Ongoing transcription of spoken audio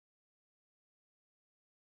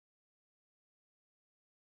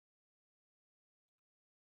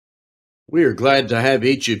We are glad to have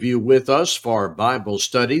each of you with us for Bible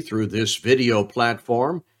study through this video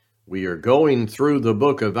platform. We are going through the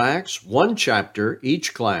book of Acts, one chapter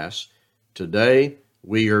each class. Today,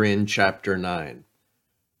 we are in chapter 9.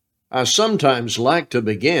 I sometimes like to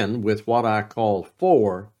begin with what I call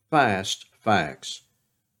 4 fast facts.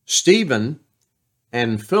 Stephen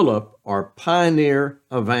and Philip are pioneer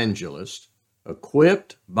evangelists,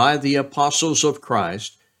 equipped by the apostles of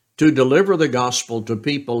Christ to deliver the gospel to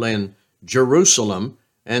people in Jerusalem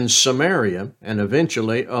and Samaria, and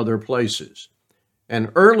eventually other places.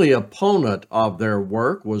 An early opponent of their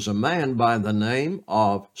work was a man by the name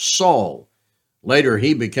of Saul. Later,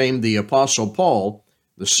 he became the Apostle Paul.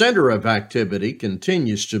 The center of activity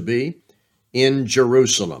continues to be in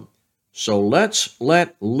Jerusalem. So let's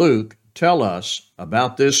let Luke tell us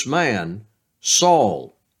about this man,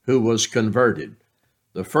 Saul, who was converted.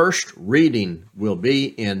 The first reading will be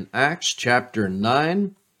in Acts chapter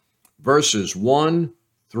 9, verses 1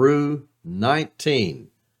 through 19.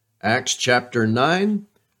 Acts chapter 9,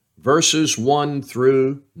 verses 1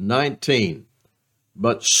 through 19.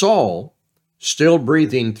 But Saul, still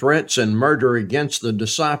breathing threats and murder against the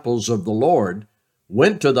disciples of the Lord,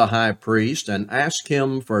 went to the high priest and asked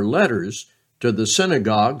him for letters to the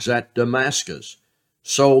synagogues at Damascus,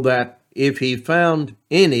 so that if he found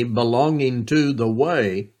any belonging to the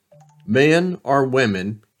way, men or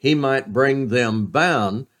women, he might bring them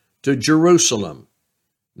bound to Jerusalem.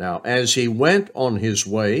 Now, as he went on his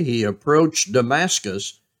way, he approached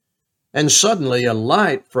Damascus, and suddenly a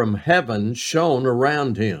light from heaven shone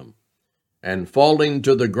around him. And falling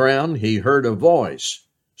to the ground, he heard a voice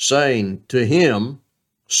saying to him,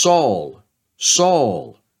 "Saul,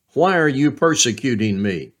 Saul, why are you persecuting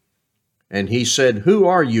me?" And he said, "Who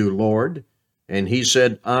are you, Lord?" And he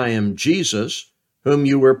said, "I am Jesus, whom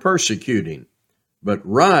you were persecuting. But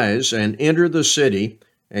rise and enter the city,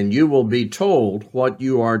 and you will be told what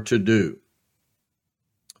you are to do."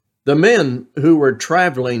 The men who were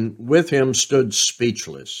traveling with him stood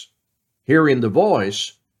speechless, hearing the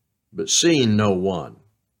voice, but seeing no one.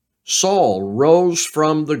 Saul rose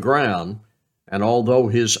from the ground, and although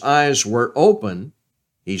his eyes were open,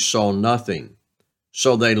 he saw nothing.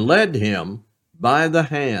 So they led him by the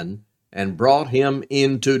hand and brought him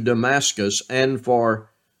into Damascus, and for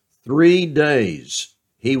 3 days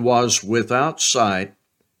he was without sight,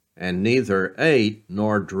 and neither ate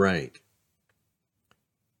nor drank.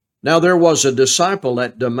 Now there was a disciple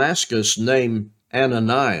at Damascus named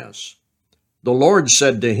Ananias. The Lord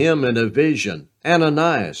said to him in a vision,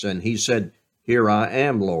 "Ananias," and he said, "Here I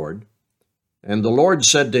am, Lord." And the Lord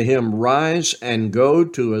said to him, "Rise and go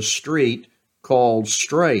to a street called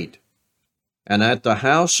Straight, and at the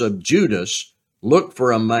house of Judas look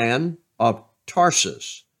for a man of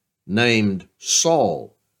Tarsus named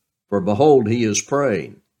Saul, for behold, he is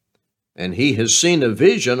praying. And he has seen a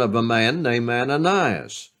vision of a man named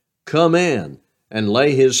Ananias come in and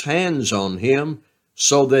lay his hands on him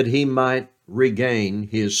so that he might regain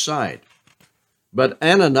his sight." But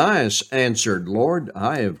Ananias answered, "Lord,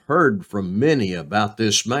 I have heard from many about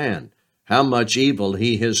this man, how much evil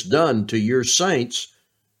he has done to your saints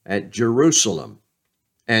at Jerusalem.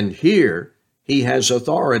 And here he has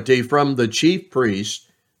authority from the chief priests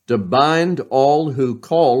to bind all who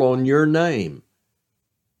call on your name."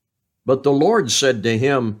 But the Lord said to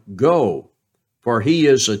him, "Go, for he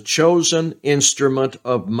is a chosen instrument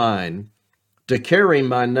of mine to carry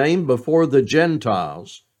my name before the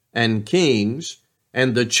Gentiles and kings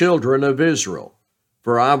and the children of Israel.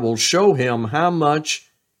 For I will show him how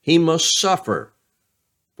much he must suffer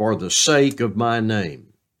for the sake of my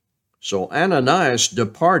name." So Ananias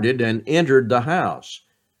departed and entered the house,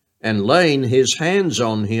 and laying his hands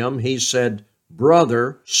on him, he said,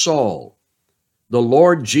 "Brother Saul, the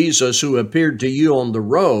Lord Jesus, who appeared to you on the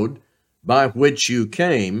road by which you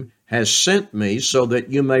came, has sent me so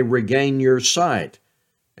that you may regain your sight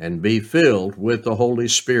and be filled with the Holy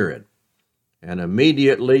Spirit." And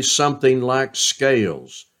immediately something like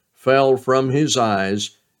scales fell from his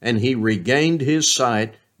eyes, and he regained his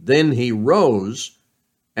sight. Then he rose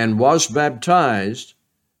and was baptized,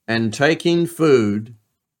 and taking food,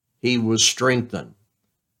 he was strengthened.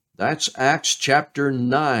 That's Acts chapter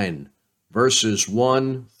 9. Verses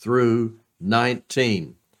 1 through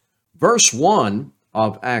 19. Verse 1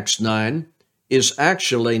 of Acts 9 is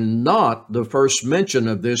actually not the first mention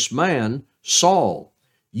of this man, Saul.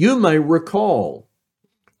 You may recall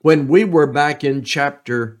when we were back in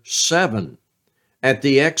chapter 7, at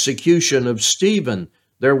the execution of Stephen,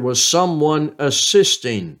 there was someone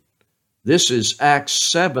assisting. This is Acts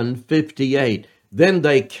 7:58. Then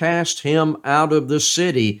they cast him out of the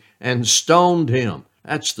city and stoned him.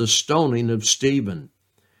 That's the stoning of Stephen.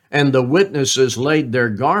 and the witnesses laid their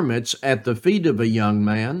garments at the feet of a young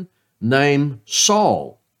man named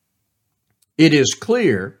Saul. It is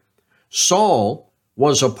clear Saul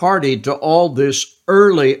was a party to all this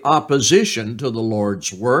early opposition to the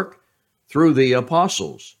Lord's work through the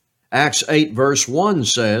apostles. Acts 8 verse 1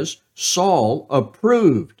 says, Saul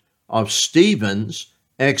approved of Stephen's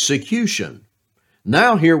execution.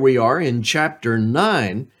 Now here we are in chapter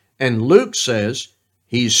 9, and Luke says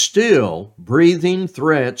he's still breathing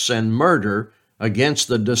threats and murder against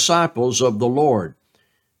the disciples of the Lord.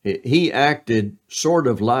 He acted sort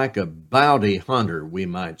of like a bounty hunter, we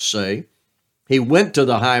might say. He went to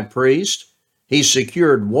the high priest. He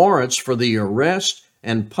secured warrants for the arrest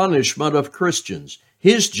and punishment of Christians.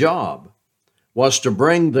 His job was to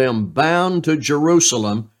bring them bound to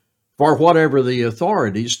Jerusalem for whatever the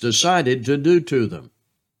authorities decided to do to them.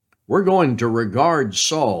 We're going to regard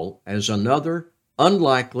Saul as another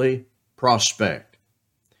unlikely prospect.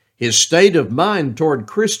 His state of mind toward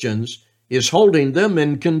Christians is holding them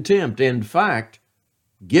in contempt. In fact,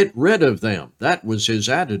 get rid of them. That was his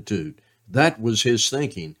attitude. That was his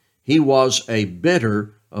thinking. He was a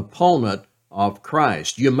bitter opponent of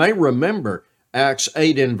Christ. You may remember Acts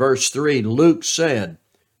 8 and verse 3, Luke said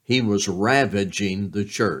he was ravaging the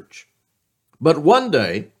church. But one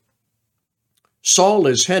day, Saul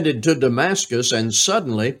is headed to Damascus, and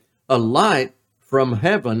suddenly a light from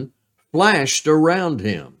heaven flashed around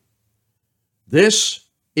him. This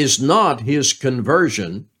is not his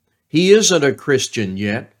conversion. He isn't a Christian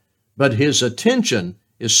yet, but his attention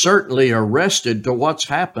is certainly arrested to what's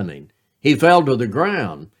happening. He fell to the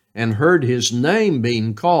ground and heard his name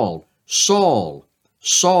being called, Saul,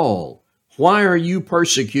 Saul, why are you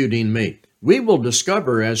persecuting me? We will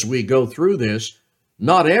discover as we go through this,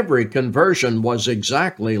 not every conversion was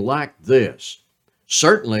exactly like this.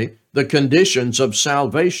 Certainly, the conditions of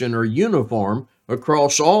salvation are uniform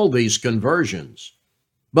across all these conversions,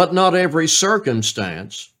 but not every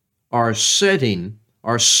circumstance or setting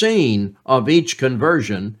or scene of each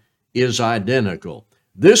conversion is identical.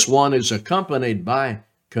 This one is accompanied by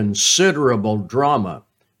considerable drama.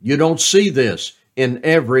 You don't see this in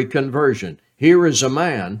every conversion. Here is a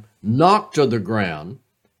man knocked to the ground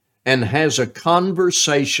and has a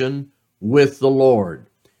conversation with the Lord.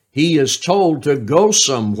 He is told to go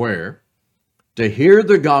somewhere to hear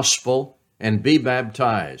the gospel and be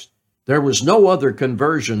baptized. There was no other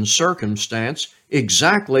conversion circumstance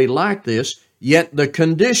exactly like this, yet the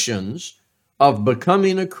conditions of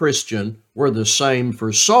becoming a Christian were the same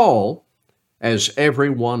for Saul as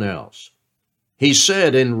everyone else. He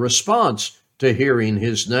said in response to hearing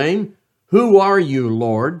his name, "Who are you,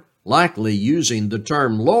 Lord?" likely using the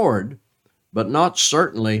term Lord, but not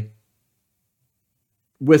certainly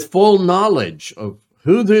with full knowledge of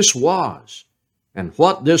who this was and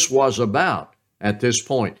what this was about at this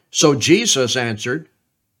point. So Jesus answered,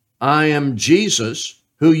 "I am Jesus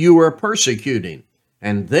who you are persecuting."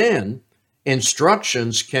 And then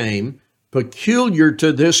instructions came peculiar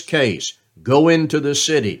to this case. Go into the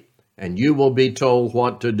city and you will be told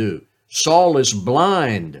what to do. Saul is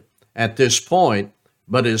blind at this point,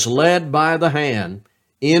 but is led by the hand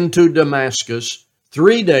into Damascus,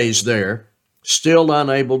 3 days there, still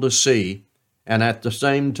unable to see, and at the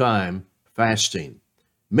same time fasting.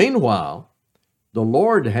 Meanwhile, the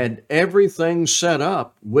Lord had everything set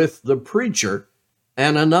up with the preacher,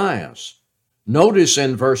 Ananias. Notice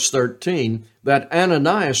in verse 13 that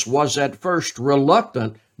Ananias was at first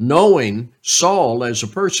reluctant, knowing Saul as a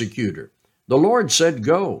persecutor. The Lord said,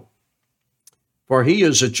 "Go, for he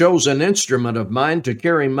is a chosen instrument of mine to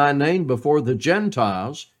carry my name before the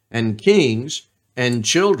Gentiles and kings and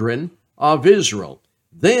children of Israel."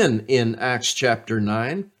 Then in Acts chapter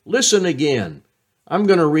 9, listen again. I'm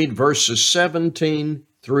going to read verses 17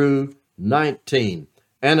 through 19.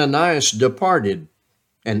 Ananias departed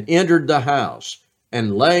and entered the house,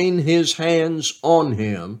 and laying his hands on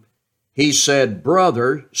him, he said,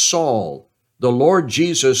 "Brother Saul, the Lord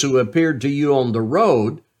Jesus, who appeared to you on the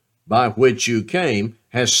road by which you came,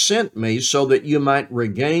 has sent me so that you might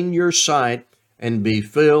regain your sight and be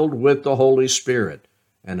filled with the Holy Spirit."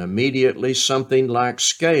 And immediately something like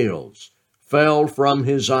scales fell from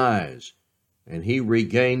his eyes, and he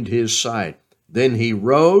regained his sight. Then he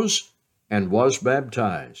rose and was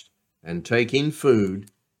baptized, and taking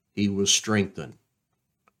food, he was strengthened.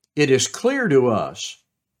 It is clear to us,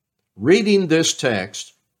 reading this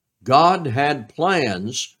text, God had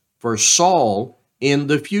plans for Saul in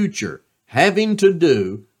the future, having to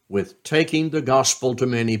do with taking the gospel to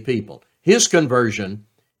many people. His conversion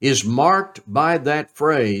is marked by that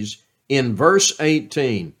phrase in verse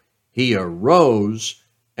 18, he arose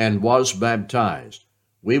and was baptized.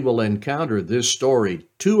 We will encounter this story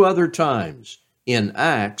 2 other times in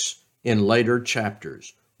Acts in later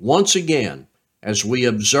chapters. Once again, as we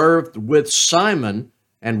observed with Simon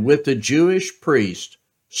and with the Jewish priest,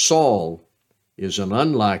 Saul is an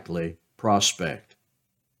unlikely prospect.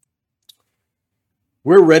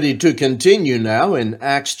 We're ready to continue now in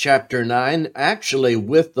Acts chapter 9, actually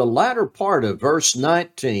with the latter part of verse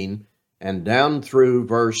 19 and down through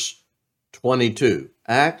verse 22.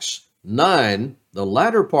 Acts 9, the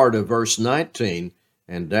latter part of verse 19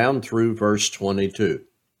 and down through verse 22.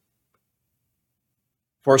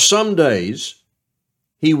 For some days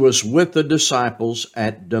he was with the disciples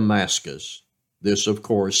at Damascus. This, of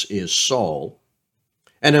course, is Saul.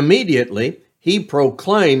 And immediately he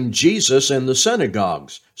proclaimed Jesus in the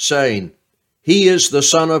synagogues, saying, "He is the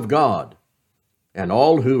Son of God." And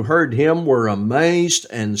all who heard him were amazed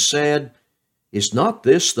and said, "Is not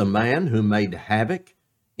this the man who made havoc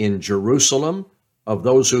in Jerusalem of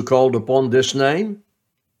those who called upon this name?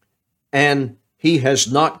 And he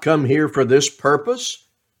has not come here for this purpose,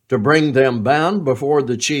 to bring them bound before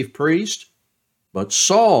the chief priest?" But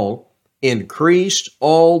Saul increased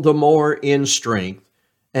all the more in strength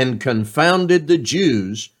and confounded the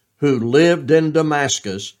Jews who lived in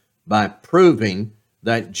Damascus by proving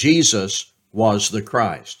that Jesus was the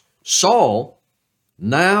Christ. Saul,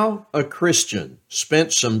 now a Christian,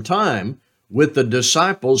 spent some time with the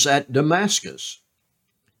disciples at Damascus.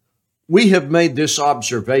 We have made this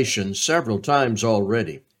observation several times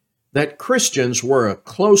already, that Christians were a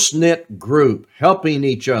close-knit group, helping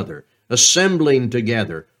each other, assembling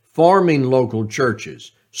together, forming local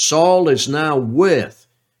churches. Saul is now with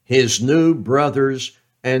his new brothers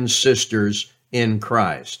and sisters in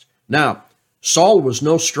Christ. Now, Saul was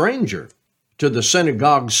no stranger to the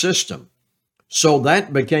synagogue system, so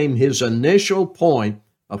that became his initial point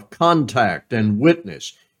of contact and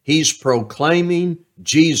witness. He's proclaiming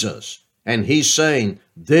Jesus, and he's saying,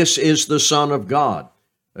 "This is the Son of God."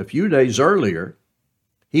 A few days earlier,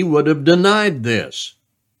 he would have denied this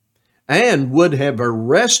and would have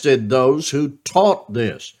arrested those who taught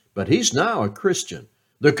this. But he's now a Christian.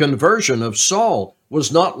 The conversion of Saul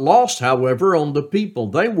was not lost, however, on the people.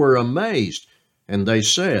 They were amazed, and they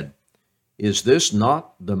said, "Is this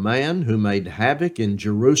not the man who made havoc in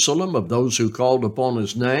Jerusalem of those who called upon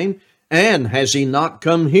his name? And has he not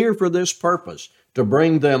come here for this purpose, to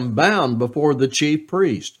bring them bound before the chief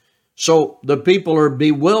priest?" So the people are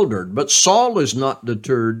bewildered, but Saul is not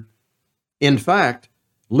deterred. In fact,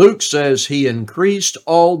 Luke says he increased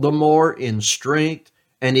all the more in strength,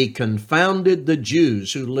 and he confounded the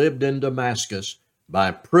Jews who lived in Damascus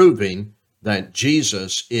by proving that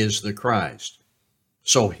Jesus is the Christ.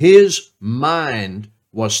 So his mind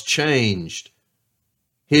was changed.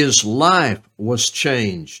 His life was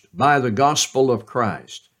changed by the gospel of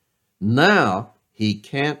Christ. Now he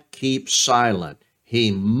can't keep silent.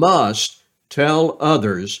 He must tell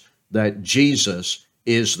others that Jesus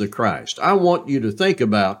is the Christ. I want you to think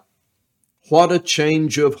about what a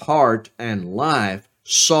change of heart and life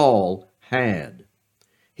Saul had.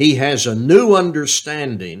 He has a new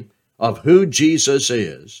understanding of who Jesus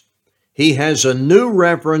is. He has a new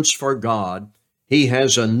reverence for God. He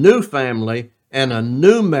has a new family and a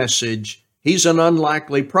new message. He's an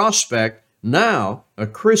unlikely prospect, now a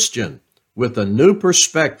Christian with a new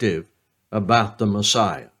perspective about the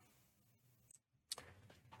Messiah.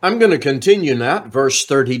 I'm going to continue now at verse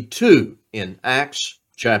 32 in Acts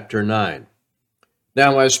chapter 9.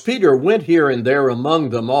 "Now as Peter went here and there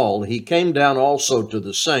among them all, he came down also to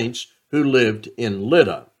the saints who lived in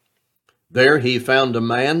Lydda. There he found a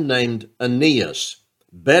man named Aeneas,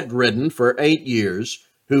 bedridden for 8 years,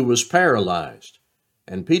 who was paralyzed.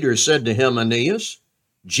 And Peter said to him, 'Aeneas,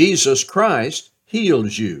 Jesus Christ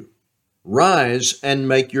heals you. Rise and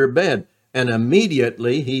make your bed.' And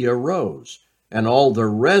immediately he arose, and all the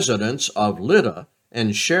residents of Lydda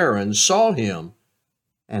and Sharon saw him,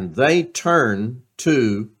 and they turned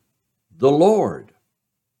to the Lord."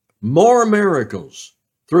 More miracles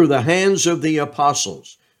through the hands of the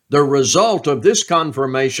apostles. The result of this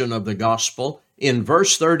confirmation of the gospel in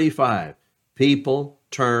verse 35, people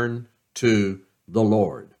turn to the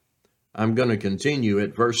Lord. I'm going to continue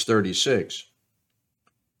at verse 36.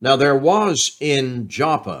 "Now there was in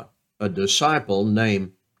Joppa a disciple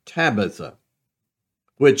named Tabitha,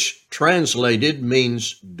 which translated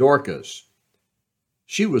means Dorcas.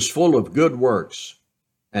 She was full of good works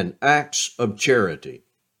and acts of charity.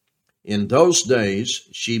 In those days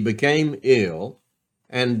she became ill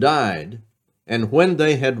and died, and when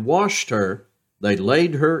they had washed her, they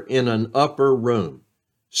laid her in an upper room.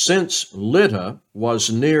 Since Lydda was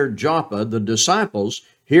near Joppa, the disciples,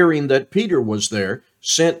 hearing that Peter was there,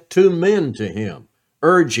 sent 2 men to him,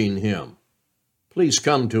 urging him, "Please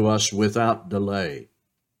come to us without delay."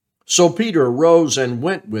 So Peter arose and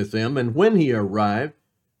went with them, and when he arrived,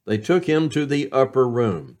 they took him to the upper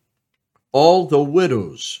room. All the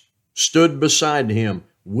widows stood beside him,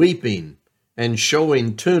 weeping and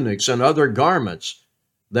showing tunics and other garments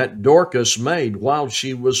that Dorcas made while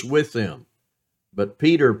she was with them. But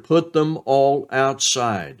Peter put them all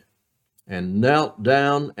outside and knelt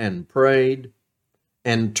down and prayed,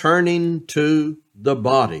 and turning to the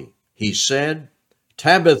body, he said,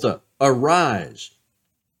 "Tabitha, arise."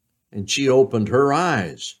 And she opened her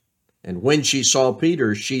eyes, and when she saw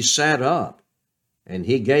Peter, she sat up, and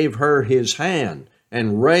he gave her his hand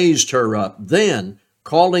and raised her up. Then,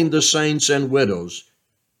 calling the saints and widows,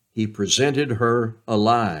 he presented her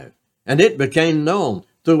alive. And it became known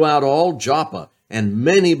throughout all Joppa, and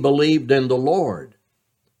many believed in the Lord.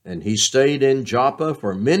 And he stayed in Joppa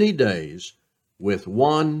for many days with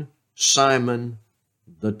one Simon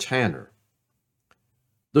the tanner.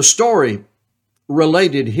 The story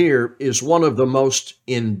related here is one of the most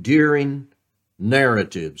endearing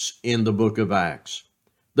narratives in the book of Acts.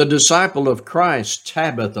 The disciple of Christ,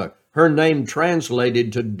 Tabitha, her name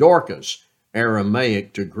translated to Dorcas,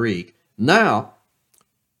 Aramaic to Greek. Now,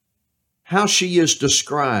 how she is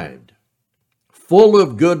described, full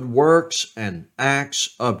of good works and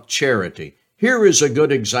acts of charity. Here is a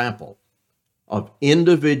good example of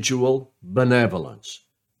individual benevolence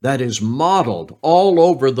that is modeled all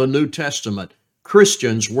over the New Testament.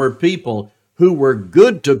 Christians were people who were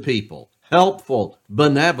good to people, helpful,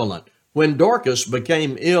 benevolent. When Dorcas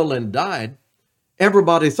became ill and died,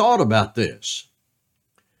 everybody thought about this,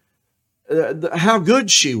 how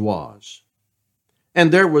good she was.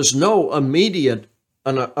 And there was no immediate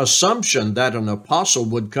assumption that an apostle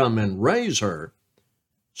would come and raise her.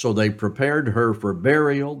 So they prepared her for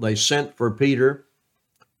burial. They sent for Peter.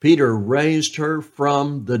 Peter raised her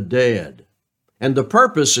from the dead. And the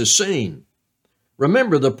purpose is seen.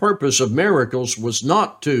 Remember, the purpose of miracles was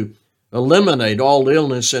not to eliminate all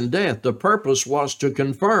illness and death. The purpose was to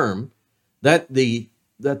confirm that the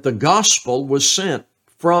gospel was sent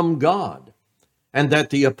from God, and that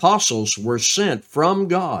the apostles were sent from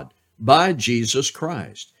God by Jesus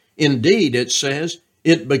Christ. Indeed, it says,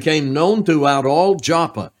 it became known throughout all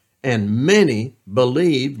Joppa, and many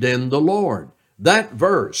believed in the Lord. That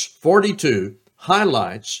verse, 42,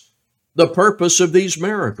 highlights the purpose of these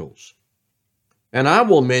miracles. And I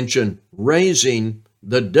will mention raising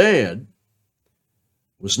the dead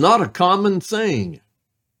was not a common thing.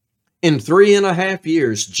 In 3.5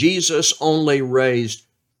 years, Jesus only raised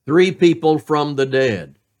 3 people from the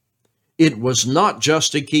dead. It was not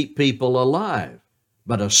just to keep people alive,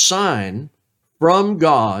 but a sign from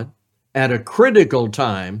God at a critical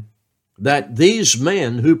time that these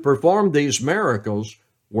men who performed these miracles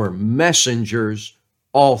were messengers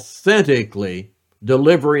authentically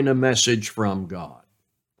delivering a message from God.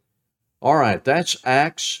 All right, that's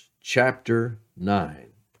Acts chapter 9.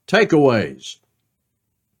 Takeaways.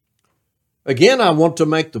 Again, I want to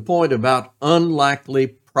make the point about unlikely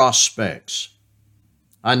prospects.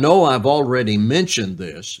 I know I've already mentioned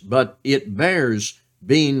this, but it bears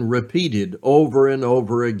being repeated over and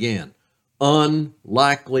over again.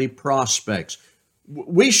 Unlikely prospects.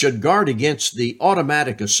 We should guard against the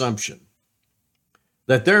automatic assumption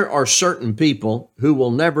that there are certain people who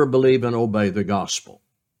will never believe and obey the gospel.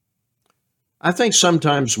 I think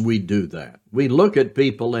sometimes we do that. We look at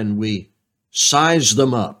people and we size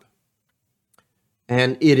them up,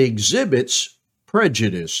 and it exhibits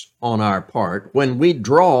prejudice on our part when we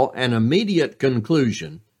draw an immediate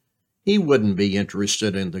conclusion. He wouldn't be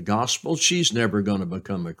interested in the gospel. She's never going to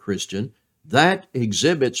become a Christian. That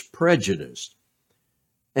exhibits prejudice.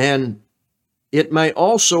 And it may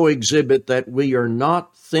also exhibit that we are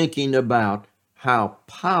not thinking about how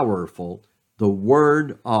powerful the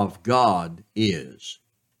Word of God is.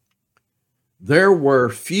 There were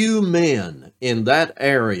few men in that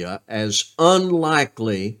area as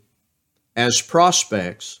unlikely as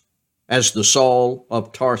prospects as the Saul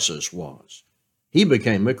of Tarsus was. He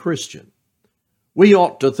became a Christian. We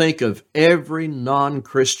ought to think of every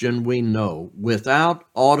non-Christian we know without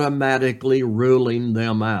automatically ruling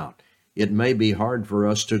them out. It may be hard for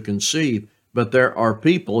us to conceive, but there are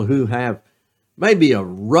people who have maybe a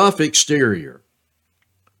rough exterior,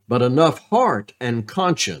 but enough heart and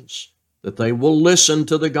conscience that they will listen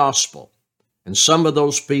to the gospel. And some of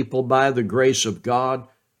those people, by the grace of God,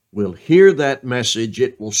 will hear that message.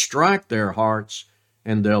 It will strike their hearts,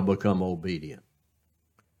 and they'll become obedient.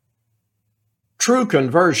 True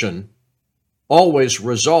conversion always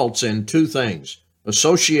results in 2 things: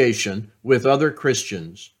 association with other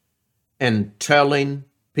Christians and telling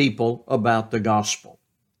people about the gospel.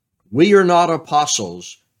 We are not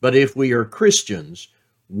apostles, but if we are Christians,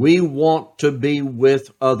 we want to be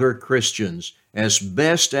with other Christians as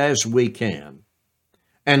best as we can.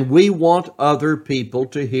 And we want other people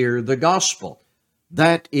to hear the gospel.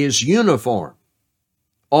 That is uniform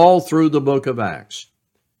all through the book of Acts.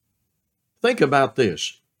 Think about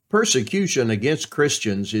this. Persecution against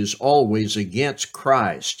Christians is always against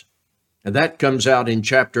Christ. And that comes out in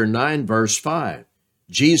chapter 9, verse 5.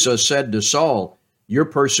 Jesus said to Saul, "You're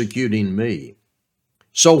persecuting me."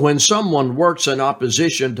 So when someone works in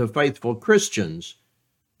opposition to faithful Christians,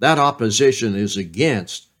 that opposition is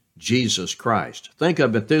against Jesus Christ. Think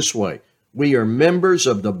of it this way. We are members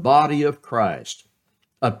of the body of Christ.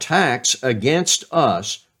 Attacks against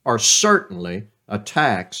us are certainly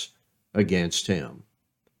attacks against him.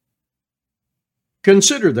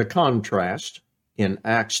 Consider the contrast in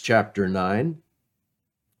Acts chapter 9.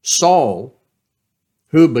 Saul,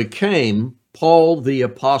 who became Paul the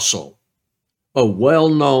Apostle, a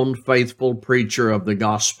well-known faithful preacher of the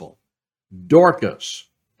gospel. Dorcas,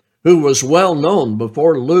 who was well known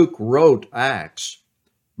before Luke wrote Acts,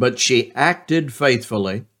 but she acted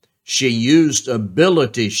faithfully. She used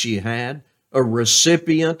ability she had, a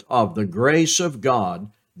recipient of the grace of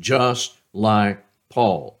God, just like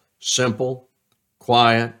Paul. Simple,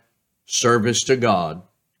 quiet, service to God,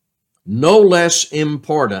 no less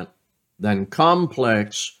important than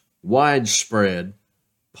complex, widespread,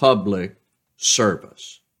 public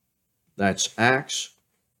service. That's Acts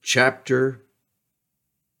chapter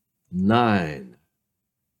 9.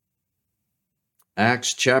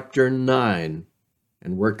 Acts chapter 9.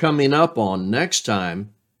 And we're coming up on next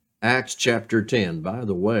time, Acts chapter 10. By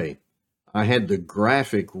the way, I had the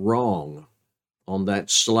graphic wrong on that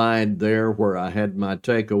slide there where I had my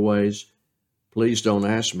takeaways. Please don't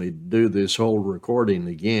ask me to do this whole recording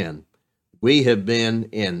again. We have been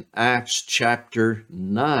in Acts chapter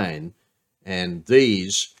 9, and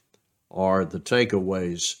these are the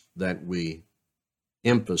takeaways that we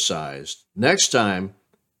emphasized. Next time,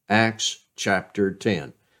 Acts chapter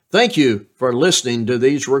 10. Thank you for listening to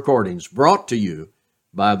these recordings brought to you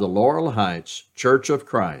by the Laurel Heights Church of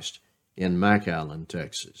Christ in McAllen,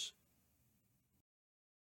 Texas.